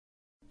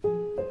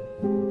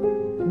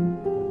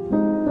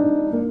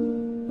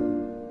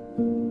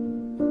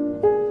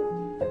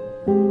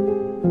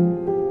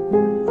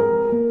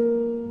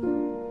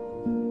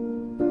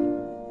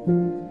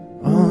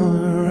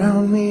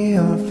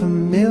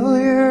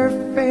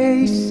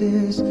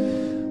faces,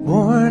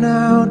 worn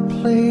out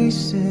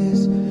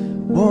places,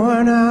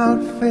 worn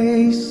out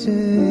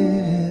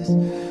faces,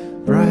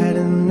 bright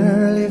and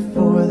early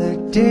for their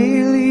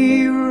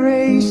daily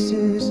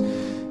races,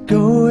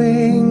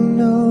 going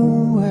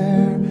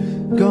nowhere,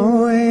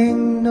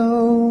 going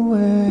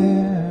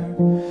nowhere.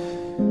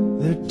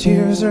 Their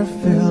tears are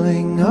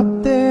filling up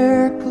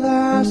their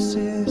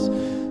glasses,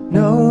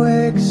 no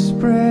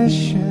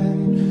expression,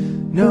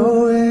 no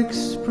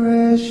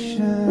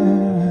expression.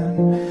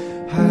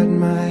 Hide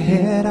my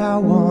head, I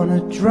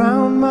wanna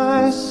drown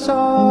my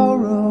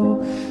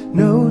sorrow.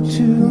 No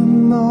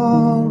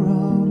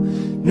tomorrow,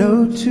 no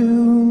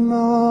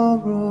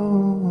tomorrow.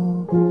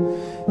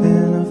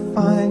 And I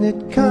find it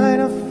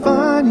kinda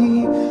funny,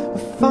 I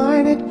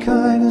find it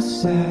kinda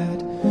sad.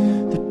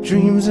 The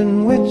dreams in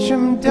which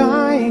I'm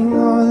dying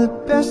are the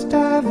best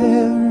I've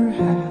ever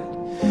had.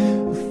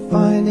 I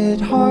find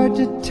it hard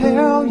to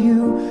tell you,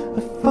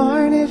 I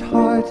find it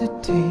hard to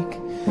take.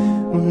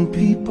 When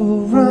people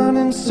run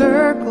in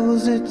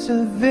circles, it's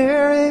a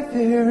very,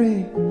 very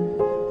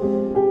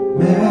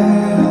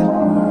mad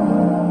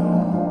world.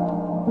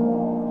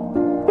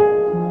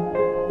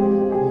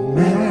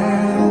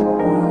 Mad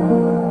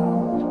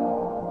world.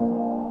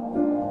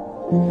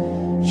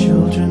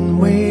 Children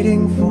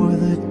waiting for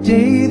the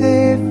day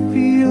they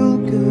feel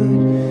good.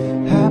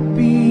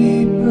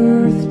 Happy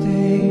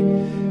birthday,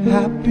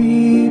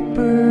 happy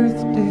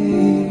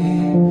birthday.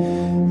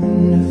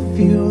 And to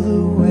feel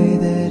the way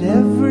that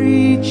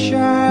every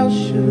child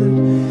should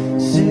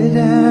sit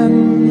and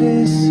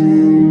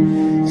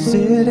listen,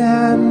 sit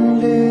and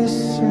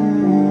listen.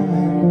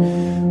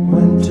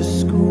 Went to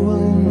school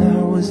and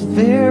I was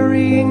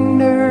very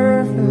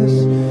nervous.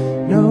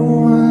 No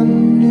one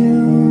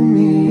knew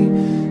me,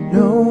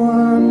 no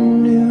one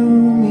knew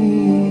me.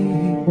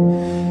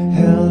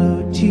 Hello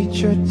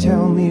teacher,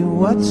 tell me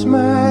what's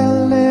my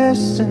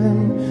lesson.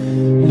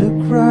 Look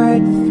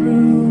right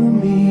through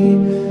me,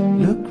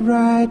 look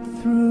right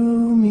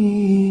through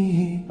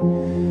me.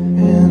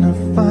 And I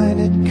find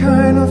it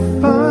kinda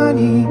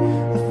funny,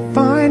 I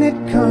find it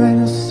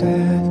kinda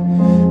sad.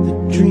 The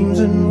dreams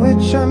in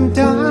which I'm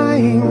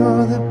dying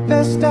are the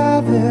best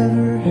I've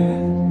ever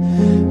had.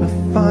 I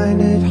find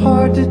it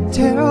hard to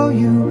tell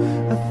you,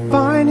 I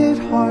find it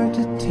hard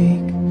to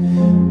take.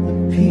 When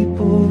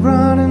people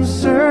run in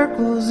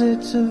circles,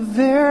 it's a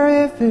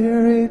very,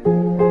 very